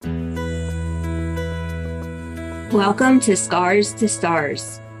Welcome to Scars to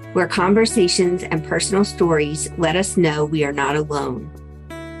Stars, where conversations and personal stories let us know we are not alone.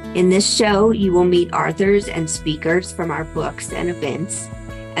 In this show, you will meet authors and speakers from our books and events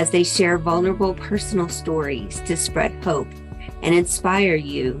as they share vulnerable personal stories to spread hope and inspire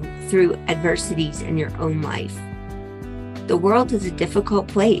you through adversities in your own life. The world is a difficult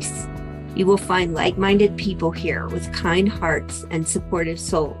place. You will find like-minded people here with kind hearts and supportive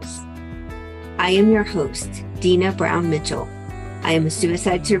souls. I am your host, Dina Brown Mitchell. I am a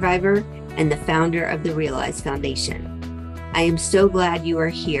suicide survivor and the founder of the Realize Foundation. I am so glad you are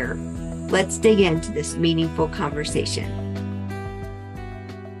here. Let's dig into this meaningful conversation.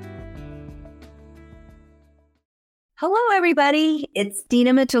 Hello, everybody. It's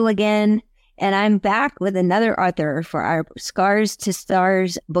Dina Mitchell again, and I'm back with another author for our Scars to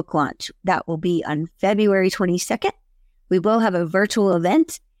Stars book launch. That will be on February 22nd. We will have a virtual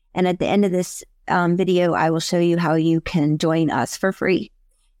event, and at the end of this video, I will show you how you can join us for free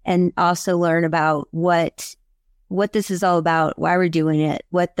and also learn about what this is all about, why we're doing it,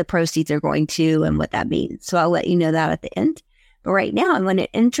 what the proceeds are going to, and what that means. So I'll let you know that at the end. But right now, I'm going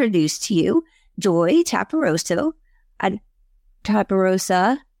to introduce to you Joie Chapparosa.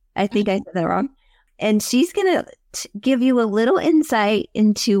 Chapparosa, I think I said that wrong. And she's going to give you a little insight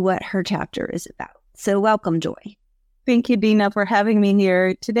into what her chapter is about. So welcome, Joie. Thank you, Dina, for having me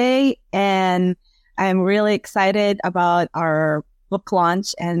here today. And I'm really excited about our book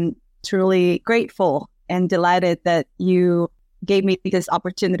launch and truly grateful and delighted that you gave me this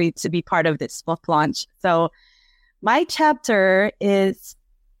opportunity to be part of this book launch. So my chapter is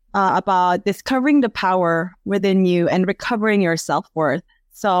about discovering the power within you and recovering your self-worth.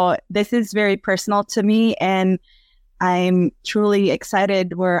 So this is very personal to me, and I'm truly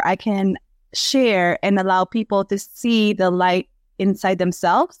excited where I can share and allow people to see the light inside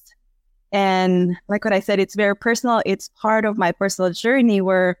themselves. And like what I said, it's very personal. It's part of my personal journey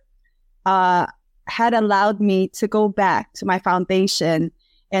where had allowed me to go back to my foundation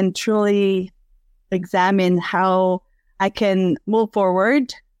and truly examine how I can move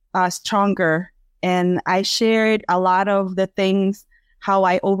forward stronger. And I shared a lot of the things, how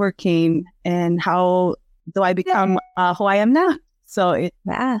I overcame and how do I become who I am now. So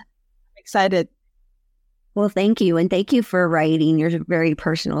I'm excited. Well, thank you. And thank you for writing your very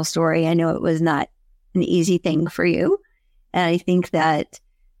personal story. I know it was not an easy thing for you. And I think that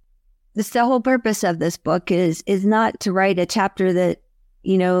the whole purpose of this book is not to write a chapter that,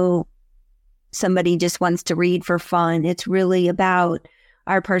 somebody just wants to read for fun. It's really about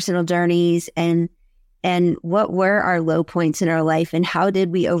our personal journeys and what were our low points in our life and how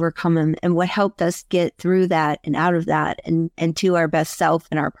did we overcome them and what helped us get through that and out of that and to our best self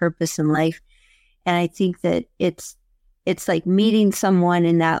and our purpose in life. And I think that it's like meeting someone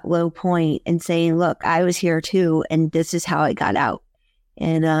in that low point and saying, look, I was here too, and this is how I got out.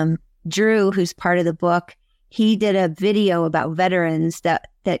 And Drew, who's part of the book, he did a video about veterans that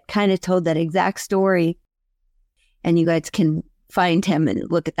kind of told that exact story. And you guys can find him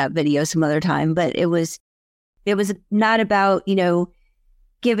and look at that video some other time. But it was not about,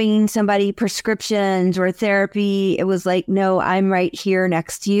 giving somebody prescriptions or therapy. It was like, no, I'm right here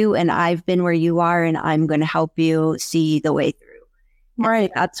next to you and I've been where you are and I'm going to help you see the way through.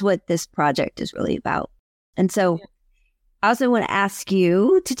 Right. That's what this project is really about. And so I also want to ask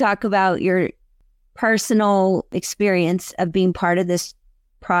you to talk about your personal experience of being part of this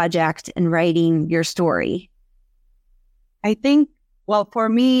project and writing your story. I think, well, for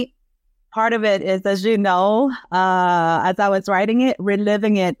me, part of it is, as you know, as I was writing it,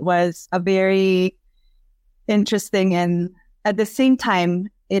 reliving it was a very interesting, and at the same time,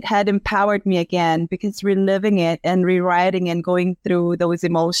 it had empowered me again because reliving it and rewriting and going through those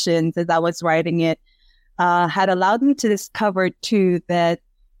emotions as I was writing it had allowed me to discover too that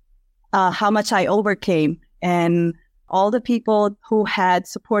how much I overcame, and all the people who had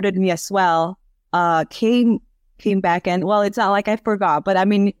supported me as well came back, and well, it's not like I forgot, but I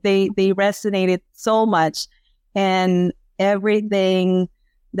mean, they resonated so much, and everything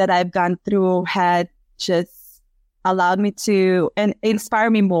that I've gone through had just allowed me to and inspire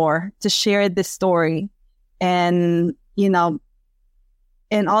me more to share this story. And,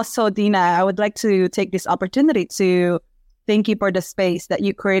 and also, Dina, I would like to take this opportunity to thank you for the space that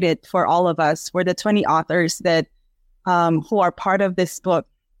you created for all of us, for the 20 authors that who are part of this book.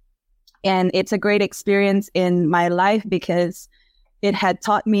 And it's a great experience in my life because it had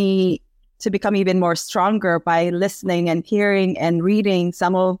taught me to become even more stronger by listening and hearing and reading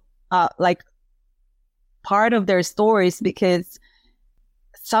some of part of their stories, because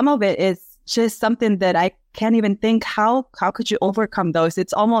some of it is just something that I can't even think how could you overcome those?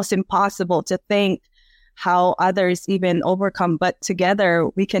 It's almost impossible to think how others even overcome, but together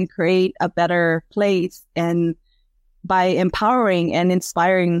we can create a better place, and by empowering and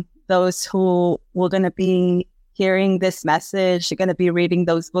inspiring those who will going to be hearing this message, they're going to be reading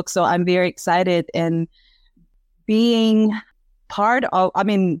those books. So I'm very excited, and being part of,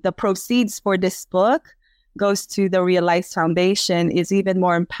 the proceeds for this book goes to the Realize Foundation is even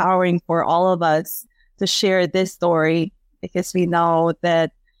more empowering for all of us to share this story, because we know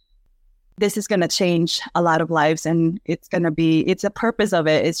that this is going to change a lot of lives, and it's a purpose of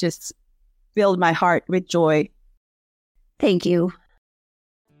it. It's just filled my heart with joy. Thank you.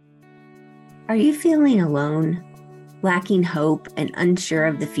 Are you feeling alone, lacking hope, and unsure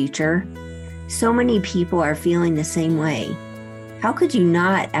of the future? So many people are feeling the same way. How could you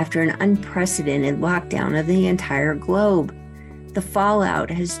not after an unprecedented lockdown of the entire globe? The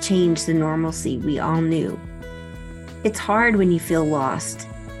fallout has changed the normalcy we all knew. It's hard when you feel lost,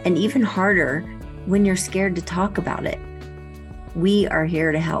 and even harder when you're scared to talk about it. We are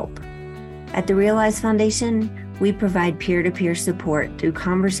here to help. At the Realize Foundation, we provide peer-to-peer support through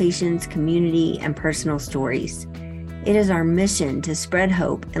conversations, community, and personal stories. It is our mission to spread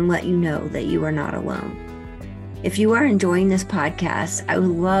hope and let you know that you are not alone. If you are enjoying this podcast, I would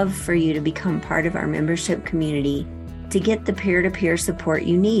love for you to become part of our membership community to get the peer-to-peer support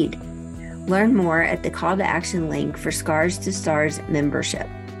you need. Learn more at the call to action link for Scars to Stars membership.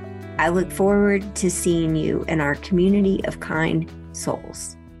 I look forward to seeing you in our community of kind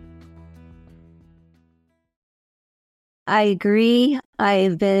souls. I agree.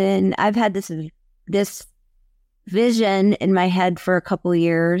 I've had this vision in my head for a couple of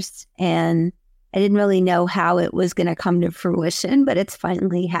years, and I didn't really know how it was going to come to fruition, but it's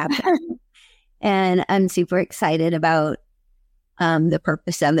finally happened. And I'm super excited about the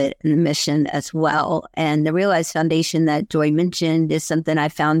purpose of it and the mission as well. And the Realize Foundation that Joy mentioned is something I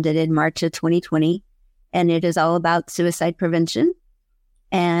founded in March of 2020, and it is all about suicide prevention.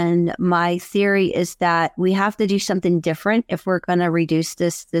 And my theory is that we have to do something different if we're going to reduce the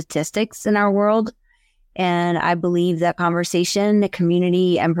statistics in our world. And I believe that conversation, the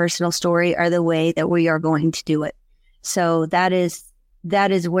community, and personal story are the way that we are going to do it. So that is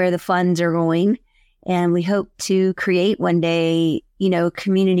where the funds are going. And we hope to create one day,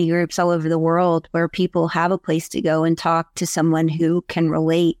 community groups all over the world where people have a place to go and talk to someone who can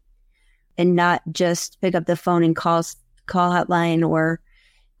relate, and not just pick up the phone and call hotline or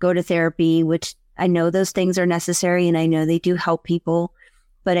go to therapy, which I know those things are necessary and I know they do help people.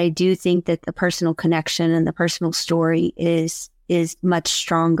 But I do think that the personal connection and the personal story is much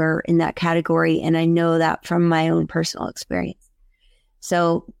stronger in that category. And I know that from my own personal experience.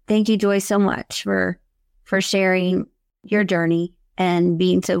 So thank you, Joy, so much for sharing your journey and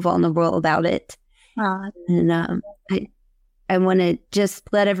being so vulnerable about it. And I want to just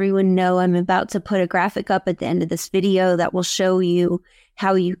let everyone know I'm about to put a graphic up at the end of this video that will show you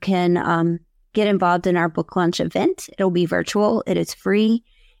how you can get involved in our book launch event. It'll be virtual. It is free.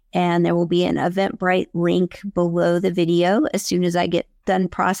 And there will be an Eventbrite link below the video as soon as I get done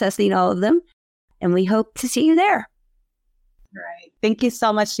processing all of them. And we hope to see you there. All right. Thank you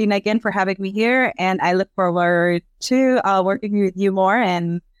so much, Gina, again, for having me here. And I look forward to working with you more.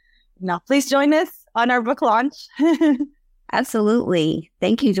 And please join us on our book launch. Absolutely.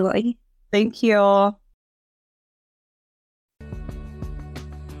 Thank you, Joy. Thank you.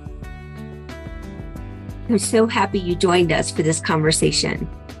 I'm so happy you joined us for this conversation.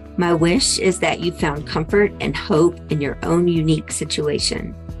 My wish is that you found comfort and hope in your own unique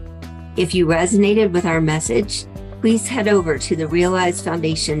situation. If you resonated with our message, please head over to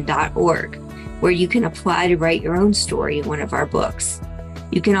therealizefoundation.org, where you can apply to write your own story in one of our books.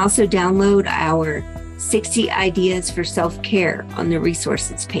 You can also download our 60 Ideas for Self-Care on the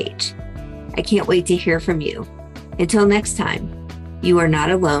resources page. I can't wait to hear from you. Until next time, you are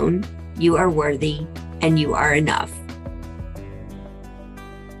not alone, you are worthy, and you are enough.